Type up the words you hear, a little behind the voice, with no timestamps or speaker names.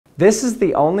This is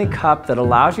the only cup that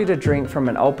allows you to drink from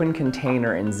an open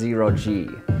container in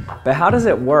 0G. But how does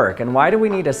it work, and why do we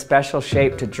need a special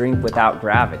shape to drink without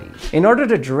gravity? In order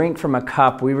to drink from a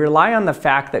cup, we rely on the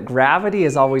fact that gravity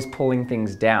is always pulling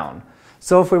things down.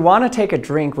 So if we want to take a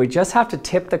drink, we just have to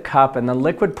tip the cup and the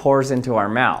liquid pours into our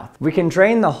mouth. We can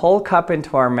drain the whole cup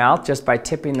into our mouth just by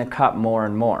tipping the cup more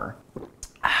and more.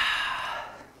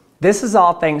 This is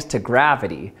all thanks to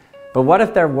gravity. But what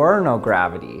if there were no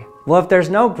gravity? Well, if there's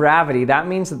no gravity, that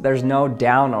means that there's no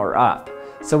down or up.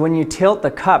 So when you tilt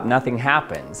the cup, nothing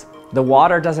happens. The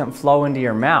water doesn't flow into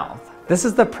your mouth. This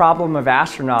is the problem of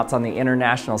astronauts on the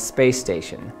International Space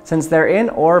Station. Since they're in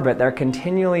orbit, they're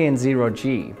continually in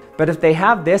 0G. But if they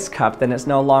have this cup, then it's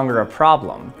no longer a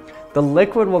problem. The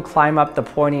liquid will climb up the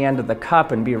pointy end of the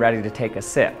cup and be ready to take a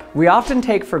sip. We often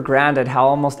take for granted how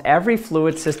almost every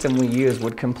fluid system we use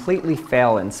would completely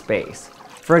fail in space.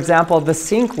 For example, the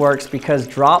sink works because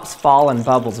drops fall and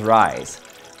bubbles rise.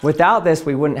 Without this,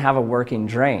 we wouldn't have a working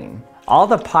drain. All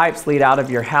the pipes lead out of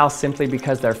your house simply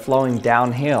because they're flowing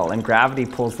downhill and gravity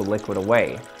pulls the liquid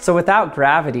away. So without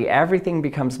gravity, everything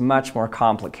becomes much more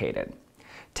complicated.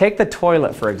 Take the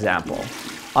toilet, for example.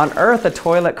 On Earth, a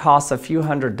toilet costs a few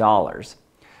 $100s.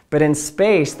 But in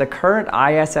space, the current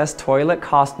ISS toilet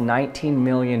costs $19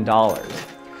 million.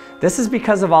 This is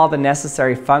because of all the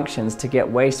necessary functions to get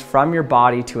waste from your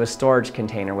body to a storage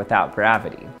container without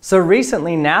gravity. So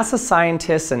recently, NASA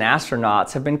scientists and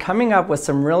astronauts have been coming up with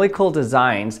some really cool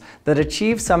designs that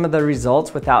achieve some of the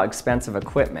results without expensive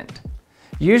equipment.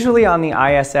 Usually on the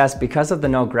ISS, because of the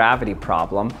no gravity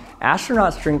problem,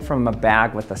 astronauts drink from a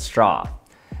bag with a straw.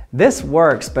 This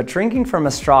works, but drinking from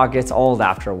a straw gets old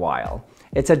after a while.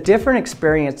 It's a different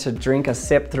experience to drink a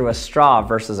sip through a straw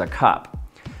versus a cup.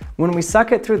 When we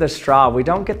suck it through the straw, we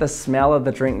don't get the smell of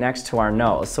the drink next to our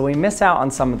nose, so we miss out on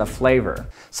some of the flavor.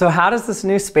 So how does this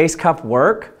new space cup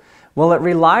work? Well, it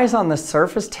relies on the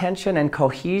surface tension and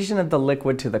cohesion of the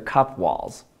liquid to the cup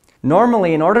walls.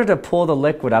 Normally, in order to pull the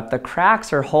liquid up, the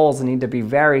cracks or holes need to be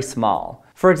very small.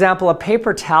 For example, a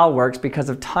paper towel works because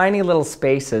of tiny little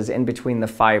spaces in between the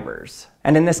fibers.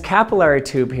 And in this capillary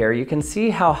tube here, you can see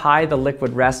how high the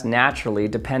liquid rests naturally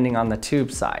depending on the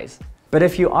tube size. But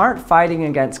if you aren't fighting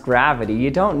against gravity,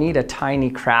 you don't need a tiny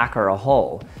crack or a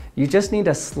hole. You just need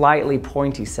a slightly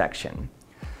pointy section.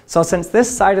 So since this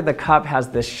side of the cup has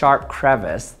this sharp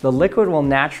crevice, the liquid will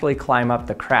naturally climb up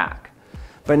the crack.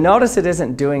 But notice it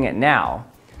isn't doing it now.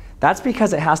 That's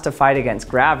because it has to fight against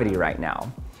gravity right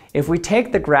now. If we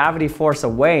take the gravity force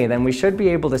away, then we should be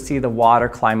able to see the water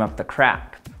climb up the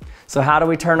crack. So how do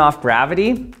we turn off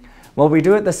gravity? Well, we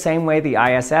do it the same way the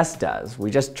ISS does.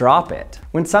 We just drop it.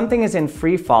 When something is in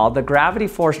free fall, the gravity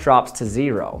force drops to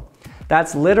 0.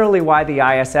 That's literally why the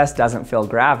ISS doesn't feel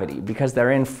gravity, because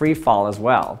they're in free fall as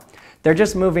well. They're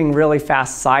just moving really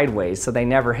fast sideways, so they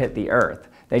never hit the Earth.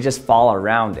 They just fall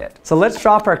around it. So let's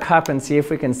drop our cup and see if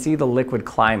we can see the liquid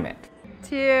climb it.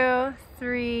 2,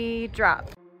 3,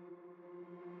 drop.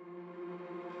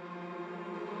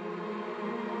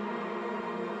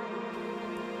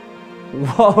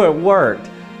 Whoa, it worked.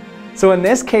 So in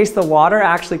this case, the water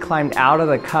actually climbed out of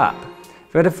the cup.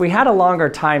 But if we had a longer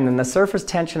time, then the surface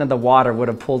tension of the water would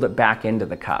have pulled it back into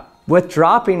the cup. With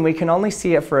dropping, we can only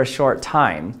see it for a short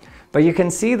time, but you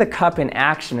can see the cup in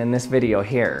action in this video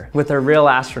here, with a real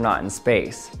astronaut in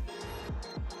space.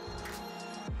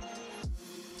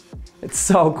 It's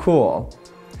so cool.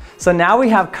 So now we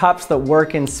have cups that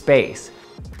work in space.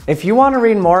 If you want to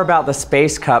read more about the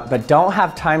Space Cup but don't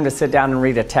have time to sit down and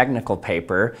read a technical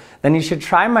paper, then you should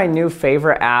try my new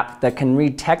favorite app that can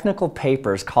read technical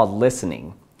papers called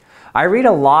Listening. I read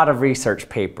a lot of research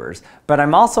papers, but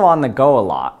I'm also on the go a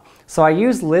lot, so I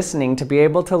use Listening to be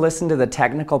able to listen to the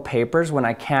technical papers when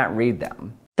I can't read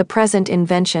them. The present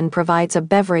invention provides a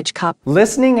beverage cup.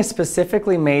 Listening is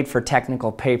specifically made for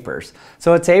technical papers,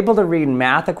 so it's able to read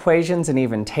math equations and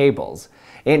even tables.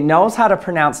 It knows how to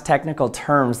pronounce technical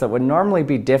terms that would normally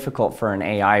be difficult for an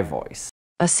AI voice.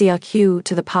 A CIQ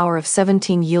to the power of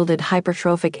 17 yielded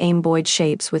hypertrophic aimboid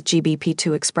shapes with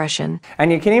GBP2 expression.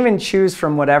 And you can even choose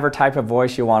from whatever type of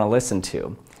voice you want to listen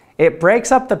to. It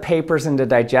breaks up the papers into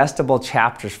digestible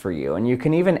chapters for you, and you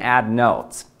can even add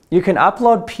notes. You can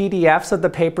upload PDFs of the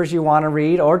papers you want to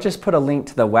read, or just put a link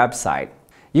to the website.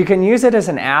 You can use it as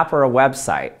an app or a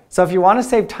website. So if you want to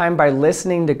save time by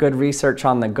listening to good research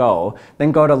on the go,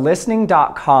 then go to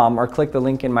listening.com or click the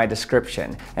link in my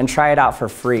description and try it out for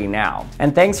free now.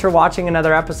 And thanks for watching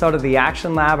another episode of the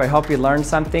Action Lab. I hope you learned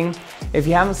something. If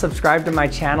you haven't subscribed to my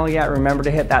channel yet, remember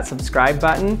to hit that subscribe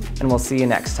button, and we'll see you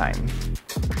next time.